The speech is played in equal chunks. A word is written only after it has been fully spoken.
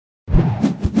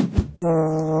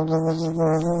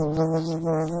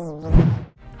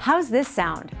How's this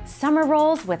sound? Summer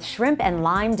rolls with shrimp and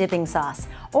lime dipping sauce,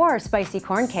 or spicy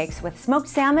corn cakes with smoked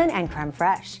salmon and creme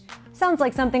fraiche. Sounds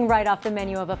like something right off the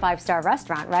menu of a five-star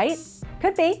restaurant, right?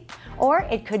 Could be. Or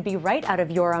it could be right out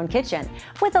of your own kitchen,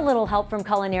 with a little help from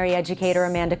culinary educator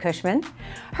Amanda Cushman.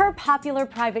 Her popular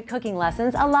private cooking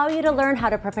lessons allow you to learn how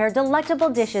to prepare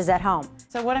delectable dishes at home.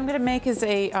 So what I'm going to make is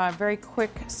a very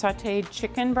quick sauteed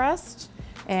chicken breast.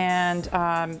 And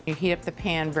you heat up the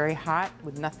pan very hot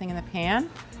with nothing in the pan.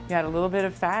 You add a little bit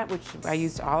of fat, which I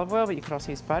used olive oil, but you could also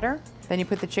use butter. Then you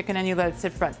put the chicken in, you let it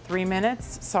sit for about 3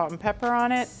 minutes, salt and pepper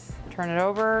on it, turn it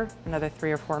over, another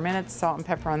 3 or 4 minutes, salt and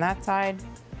pepper on that side.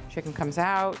 Chicken comes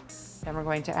out. Then we're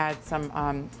going to add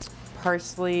some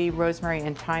parsley, rosemary,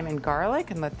 and thyme and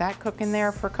garlic and let that cook in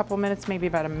there for a couple minutes, maybe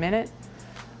about a minute.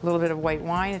 A little bit of white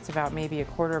wine, it's about maybe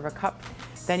 1/4 cup.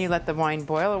 Then you let the wine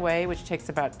boil away, which takes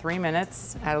about 3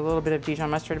 minutes. Add a little bit of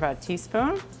Dijon mustard, about a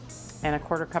teaspoon, and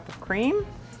 1/4 cup of cream.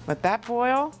 Let that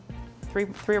boil, three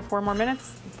or 4 more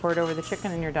minutes, pour it over the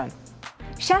chicken and you're done.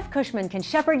 Chef Cushman can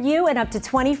shepherd you and up to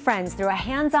 20 friends through a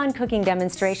hands-on cooking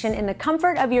demonstration in the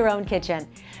comfort of your own kitchen.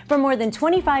 For more than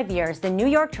 25 years, the New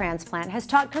York transplant has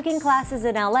taught cooking classes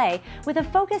in LA with a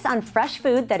focus on fresh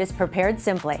food that is prepared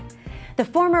simply. The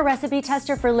former recipe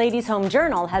tester for Ladies' Home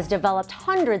Journal has developed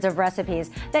hundreds of recipes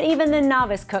that even the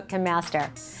novice cook can master.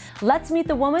 Let's meet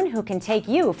the woman who can take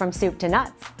you from soup to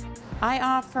nuts. I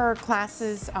offer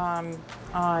classes on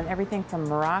everything from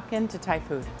Moroccan to Thai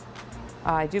food.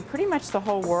 I do pretty much the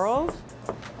whole world,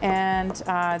 and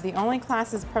the only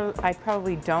classes I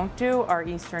probably don't do are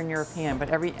Eastern European, but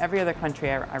every other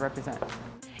country I represent.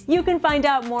 You can find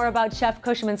out more about Chef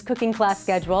Cushman's cooking class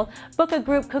schedule, book a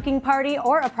group cooking party,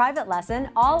 or a private lesson,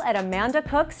 all at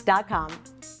amandacooks.com.